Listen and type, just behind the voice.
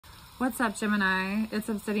What's up, Gemini? It's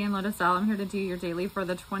Obsidian Lotus L. I'm here to do your daily for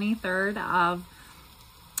the 23rd of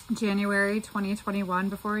January 2021.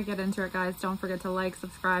 Before we get into it, guys, don't forget to like,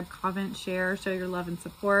 subscribe, comment, share, show your love and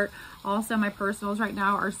support. Also, my personals right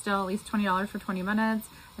now are still at least $20 for 20 minutes,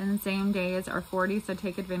 and the same days are 40, so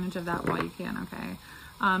take advantage of that while you can, okay?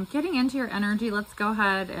 Getting into your energy, let's go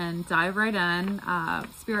ahead and dive right in.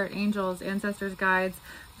 Spirit, angels, ancestors, guides,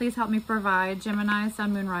 please help me provide Gemini,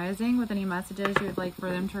 Sun, Moon, Rising with any messages you would like for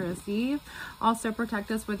them to receive. Also, protect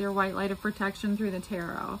us with your white light of protection through the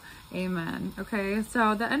tarot. Amen. Okay,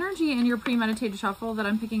 so the energy in your premeditated shuffle that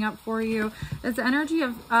I'm picking up for you is the energy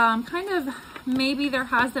of kind of maybe there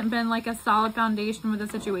hasn't been like a solid foundation with a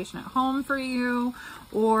situation at home for you,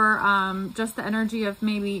 or just the energy of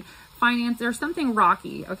maybe finance. There's something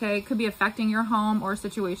rocky, okay? It could be affecting your home or a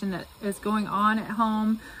situation that is going on at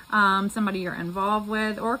home, somebody you're involved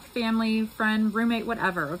with, or family, friend, roommate,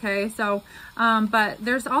 whatever, okay? So, but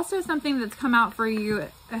there's also something that's come out for you.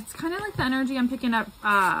 It's kind of like the energy I'm picking up,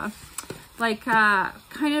 kind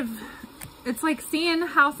of, it's like seeing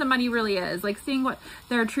how somebody really is, like seeing what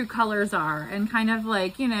their true colors are, and kind of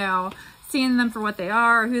like, you know, seeing them for what they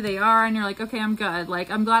are, who they are, and you're like, okay, I'm good. Like,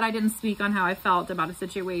 I'm glad I didn't speak on how I felt about a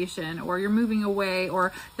situation, or you're moving away,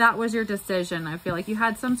 or that was your decision. I feel like you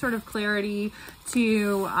had some sort of clarity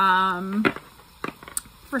to,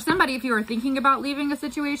 for somebody, if you were thinking about leaving a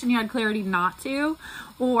situation, you had clarity not to,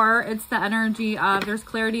 or it's the energy of there's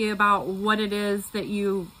clarity about what it is that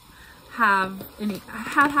you have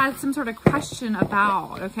had some sort of question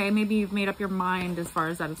about, okay? Maybe you've made up your mind as far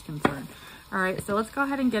as that is concerned. All right, so let's go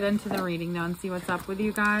ahead and get into the reading now and see what's up with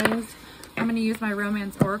you guys. I'm going to use my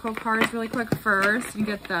Romance Oracle cards really quick first and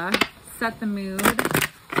set the mood,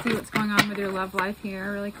 see what's going on with your love life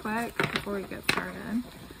here really quick before we get started.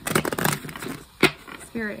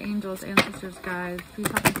 Spirit, angels, ancestors, guides, please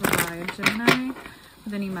help me provide Gemini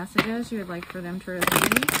with any messages you would like for them to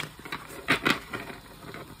receive.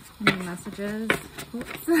 Any messages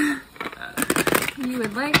you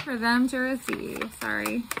would like for them to receive.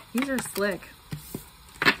 Sorry, these are slick.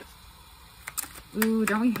 Ooh,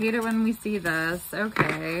 don't we hate it when we see this?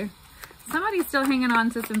 Okay, somebody's still hanging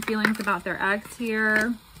on to some feelings about their ex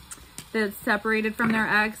here, that's separated from their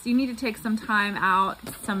ex. You need to take some time out,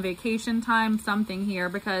 some vacation time, something here,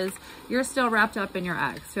 because you're still wrapped up in your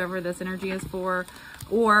ex, whoever this energy is for.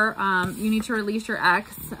 Or you need to release your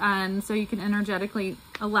ex, and so you can energetically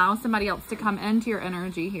allow somebody else to come into your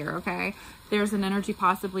energy here, okay? There's an energy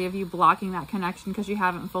possibly of you blocking that connection because you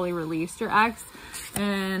haven't fully released your ex,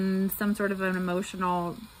 and some sort of an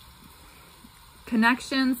emotional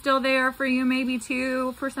connection still there for you, maybe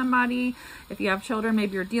too, for somebody. If you have children,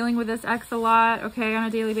 maybe you're dealing with this ex a lot, okay, on a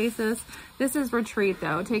daily basis. This is retreat,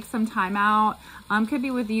 though. Take some time out. Could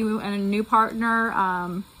be with you and a new partner,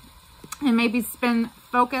 and maybe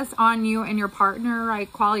focus on you and your partner,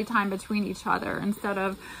 right? Quality time between each other, instead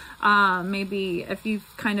of maybe if you've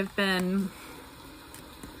kind of been,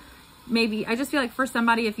 maybe I just feel like for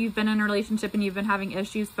somebody, if you've been in a relationship and you've been having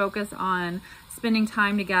issues, focus on spending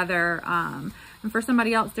time together. And for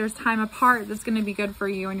somebody else, there's time apart that's going to be good for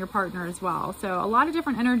you and your partner as well. So a lot of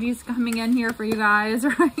different energies coming in here for you guys,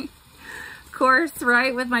 right? Of course,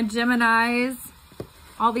 right? With my Geminis,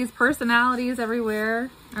 all these personalities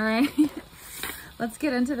everywhere. All right. Let's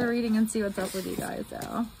get into the reading and see what's up with you guys,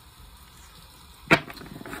 though.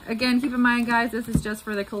 Again, keep in mind, guys, this is just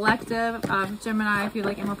for the collective of Gemini. If you'd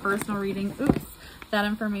like a more personal reading, oops, that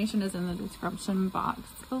information is in the description box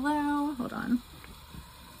below. Hold on.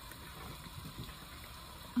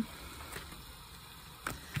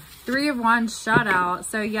 Three of Wands shut out.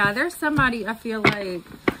 So yeah, there's somebody, I feel like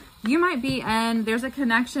you might be in, there's a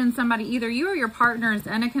connection, somebody, either you or your partner is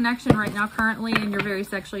in a connection right now currently, and you're very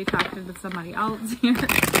sexually attracted to somebody else here.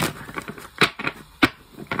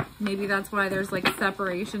 Maybe that's why there's like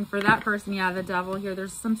separation for that person. Yeah, the Devil here,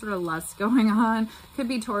 there's some sort of lust going on. Could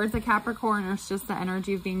be towards a Capricorn, or it's just the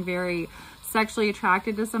energy of being very sexually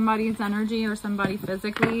attracted to somebody's energy or somebody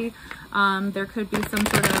physically. There could be some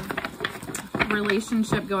sort of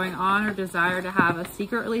relationship going on, or desire to have a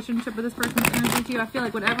secret relationship with this person's energy to you. I feel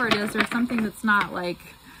like whatever it is, there's something that's not like,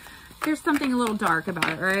 there's something a little dark about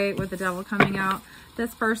it, right? With the Devil coming out.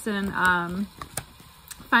 This person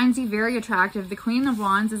finds you very attractive. The Queen of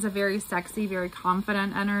Wands is a very sexy, very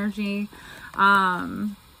confident energy.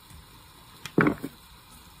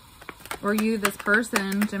 Or you, this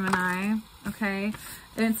person, Gemini, okay?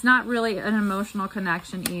 And it's not really an emotional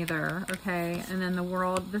connection either, okay? And then the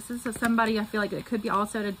World, this is somebody, I feel like it could be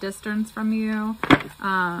also at a distance from you.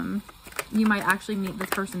 You might actually meet this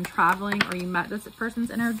person traveling, or you met this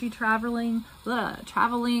person's energy traveling.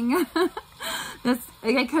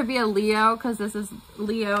 It could be a Leo, because this is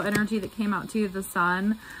Leo energy that came out to the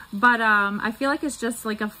sun. But I feel like it's just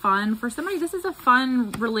like a fun, for somebody, this is a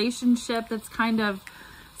fun relationship that's kind of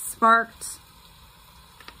sparked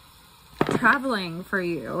traveling for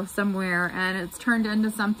you somewhere, and it's turned into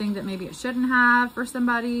something that maybe it shouldn't have for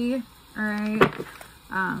somebody. All right.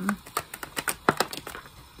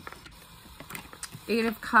 Eight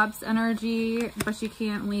of Cups energy, but you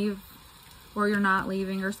can't leave, or you're not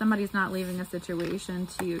leaving, or somebody's not leaving a situation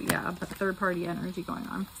to you. Yeah, but third party energy going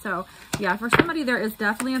on. So yeah, for somebody, there is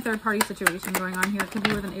definitely a third party situation going on here. It could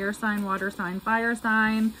be with an air sign, water sign, fire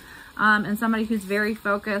sign, and somebody who's very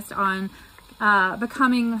focused on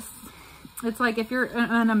becoming, it's like if you're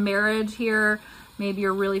in a marriage here, maybe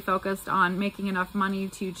you're really focused on making enough money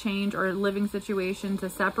to change, or a living situation to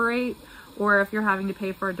separate. Or if you're having to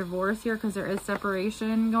pay for a divorce here, because there is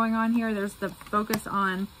separation going on here, there's the focus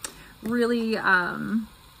on really a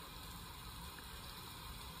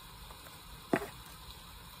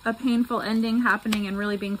painful ending happening, and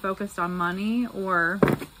really being focused on money. Or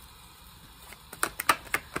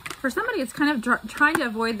for somebody, it's kind of trying to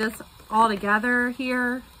avoid this altogether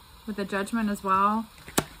here with the Judgment as well.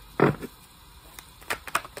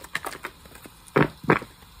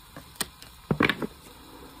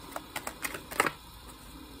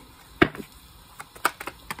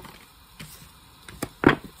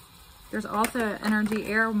 There's also energy,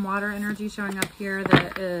 air and water energy showing up here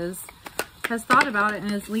that has thought about it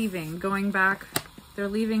and is leaving, going back. They're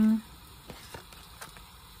leaving.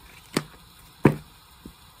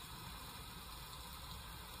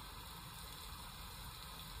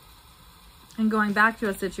 And going back to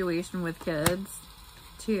a situation with kids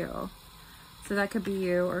too. So that could be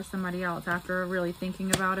you or somebody else after really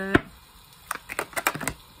thinking about it.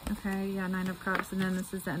 Okay, yeah, Nine of Cups. And then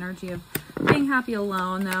this is the energy of being happy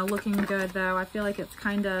alone, though. Looking good, though. I feel like it's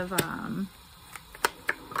kind of,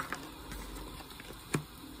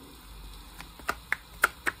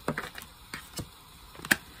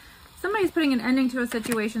 somebody's putting an ending to a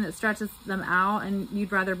situation that stretches them out, and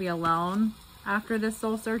you'd rather be alone after this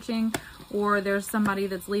soul searching. Or there's somebody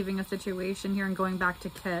that's leaving a situation here and going back to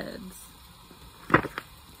kids.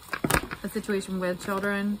 A situation with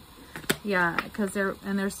children. Yeah, because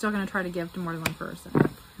they're still going to try to give to more than one person.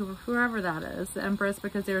 Whoever that is. The Empress,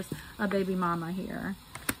 because there's a baby mama here.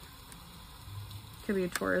 Could be a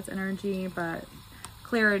Taurus energy, but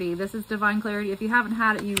clarity. This is divine clarity. If you haven't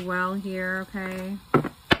had it, you will here, okay?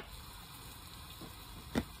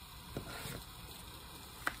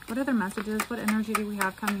 What other messages? What energy do we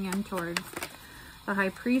have coming in towards the High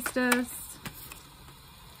Priestess?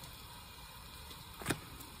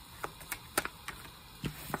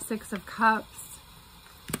 Six of Cups.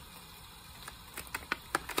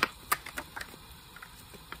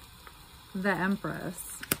 The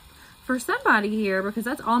Empress. For somebody here, because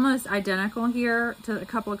that's almost identical here to a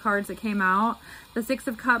couple of cards that came out, the Six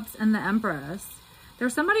of Cups and the Empress.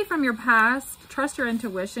 There's somebody from your past, trust your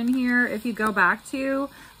intuition here. If you go back to,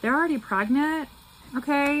 they're already pregnant,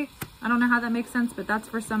 okay? I don't know how that makes sense, but that's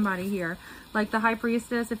for somebody here. Like the High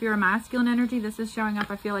Priestess, if you're a masculine energy, this is showing up.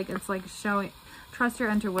 I feel like it's like showing, trust your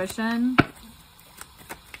intuition.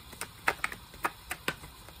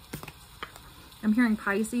 I'm hearing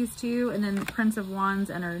Pisces too, and then the Prince of Wands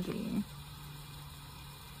energy.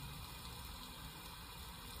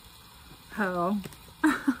 Oh.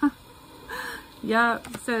 Yep.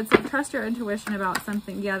 So it's like trust your intuition about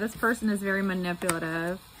something. Yeah, this person is very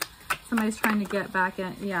manipulative. Somebody's trying to get back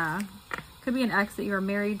in. Yeah. Could be an ex that you were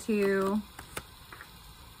married to.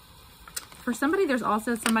 For somebody, there's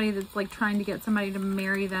also somebody that's like trying to get somebody to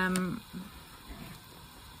marry them.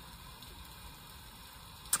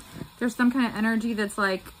 There's some kind of energy that's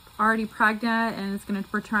like already pregnant and it's going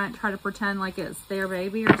to try to pretend like it's their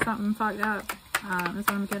baby or something fucked up. Is what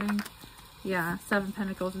I'm getting. Yeah, Seven of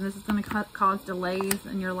Pentacles. And this is going to cause delays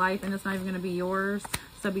in your life, and it's not even going to be yours.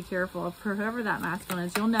 So be careful. For whoever that masculine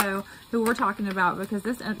is, you'll know who we're talking about, because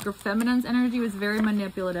this feminine's energy was very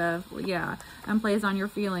manipulative. Yeah, and plays on your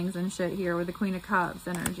feelings and shit here with the Queen of Cups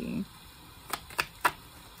energy.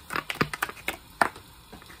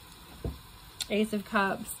 Ace of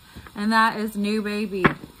Cups. And that is new baby.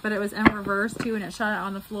 But it was in reverse too, and it shut out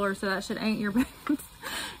on the floor. So that shit ain't your baby.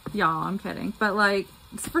 Y'all, I'm kidding. But like,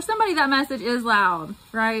 for somebody, that message is loud,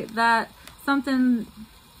 right? That something,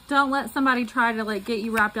 don't let somebody try to like get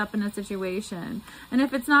you wrapped up in a situation. And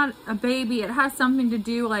if it's not a baby, it has something to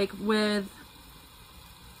do like with,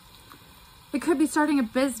 it could be starting a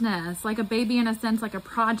business, like a baby in a sense, like a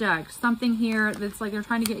project, something here that's like they're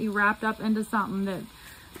trying to get you wrapped up into something that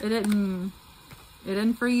it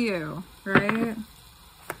isn't for you, right?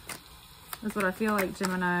 That's what I feel like,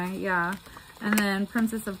 Gemini. Yeah. And then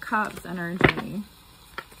Princess of Cups energy.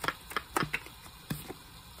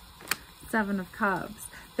 Seven of Cups.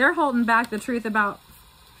 They're holding back the truth about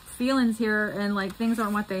feelings here, and like things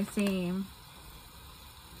aren't what they seem.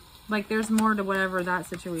 Like there's more to whatever that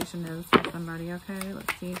situation is for somebody. Okay,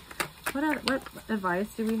 let's see. What advice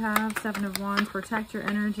do we have? Seven of Wands. Protect your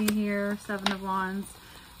energy here. Seven of Wands.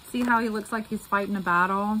 See how he looks like he's fighting a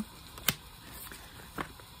battle.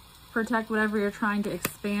 Protect whatever you're trying to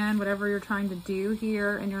expand, whatever you're trying to do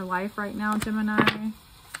here in your life right now, Gemini.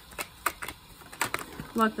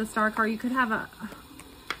 Look, the Star card. You could have a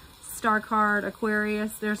Star card,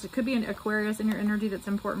 Aquarius. It could be an Aquarius in your energy that's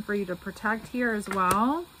important for you to protect here as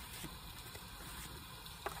well.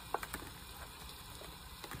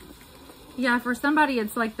 Yeah, for somebody,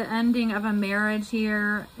 it's like the ending of a marriage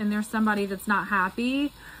here, and there's somebody that's not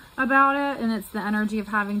happy about it, and it's the energy of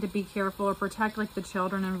having to be careful or protect like the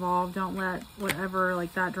children involved. Don't let whatever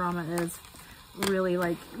like that drama is really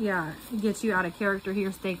like, yeah, get you out of character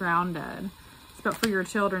here. Stay grounded. But for your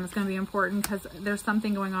children, it's going to be important because there's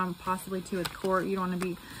something going on possibly too with court. You don't want to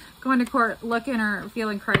be going to court looking or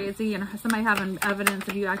feeling crazy and somebody having evidence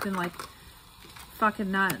of you acting like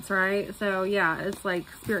fucking nuts, right? So yeah, it's like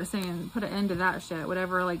Spirit saying put an end to that shit.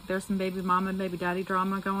 Whatever, like there's some baby mama, baby daddy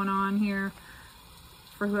drama going on here.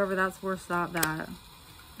 For whoever that's for, stop that.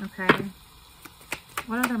 Okay.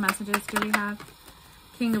 What other messages do we have?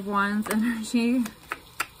 King of Wands energy.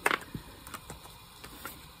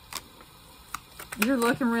 You're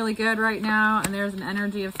looking really good right now, and there's an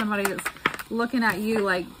energy of somebody that's looking at you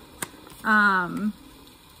like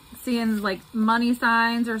seeing like money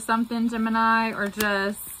signs or something, Gemini, or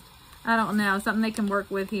just, I don't know, something they can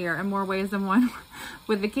work with here in more ways than one.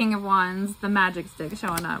 With the King of Wands, the magic stick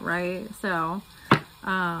showing up, right? So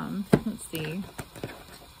let's see.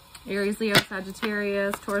 Aries, Leo,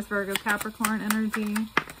 Sagittarius, Taurus, Virgo, Capricorn energy.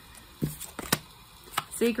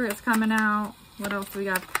 Secrets coming out. What else do we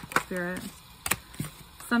got, Spirit?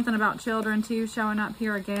 Something about children too showing up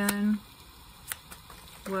here again.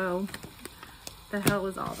 Whoa. The hell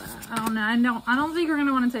is all that? I don't know. I don't think we're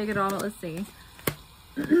gonna want to take it all, but let's see.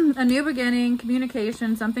 A new beginning,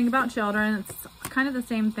 communication, something about children. It's kind of the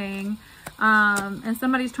same thing. And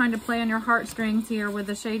somebody's trying to play on your heartstrings here with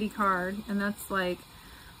the shady card, and that's like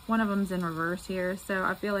one of them's in reverse here. So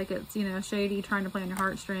I feel like it's, you know, shady, trying to play on your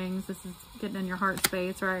heartstrings. This is getting in your heart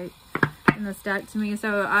space, right? In this deck to me.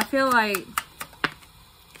 So I feel like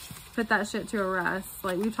put that shit to a rest.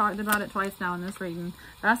 Like we've talked about it twice now in this reading.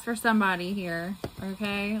 That's for somebody here.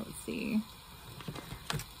 Okay, let's see.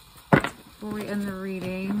 Before we end the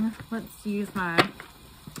reading, let's use my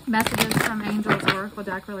messages from Angels Oracle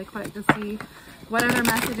deck really quick to see what other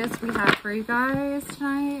messages we have for you guys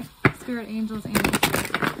tonight. Spirit, angels, angels.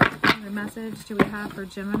 What other message do we have for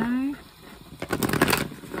Gemini?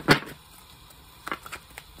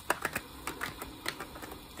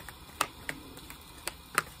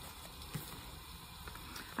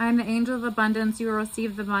 I am the angel of abundance. You will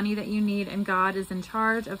receive the money that you need, and God is in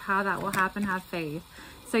charge of how that will happen. Have faith.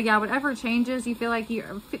 So yeah, whatever changes you feel like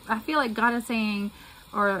I feel like God is saying,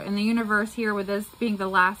 or in the universe here with this being the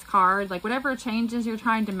last card, like whatever changes you're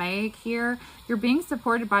trying to make here, you're being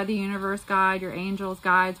supported by the universe, God, your angels,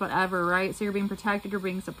 guides, whatever, right? So you're being protected, you're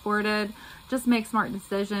being supported. Just make smart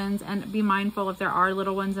decisions and be mindful if there are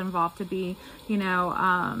little ones involved to be, you know,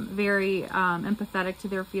 very empathetic to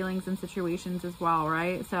their feelings and situations as well,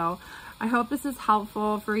 right? So I hope this is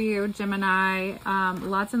helpful for you, Gemini.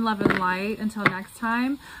 Lots of love and light. Until next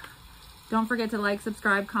time. Don't forget to like,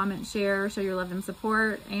 subscribe, comment, share, show your love and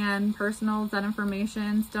support. And personals, that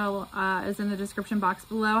information still is in the description box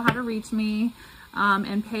below. How to reach me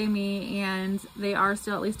and pay me. And they are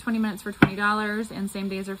still at least 20 minutes for $20, and same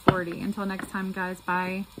days are 40. Until next time, guys.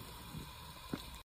 Bye.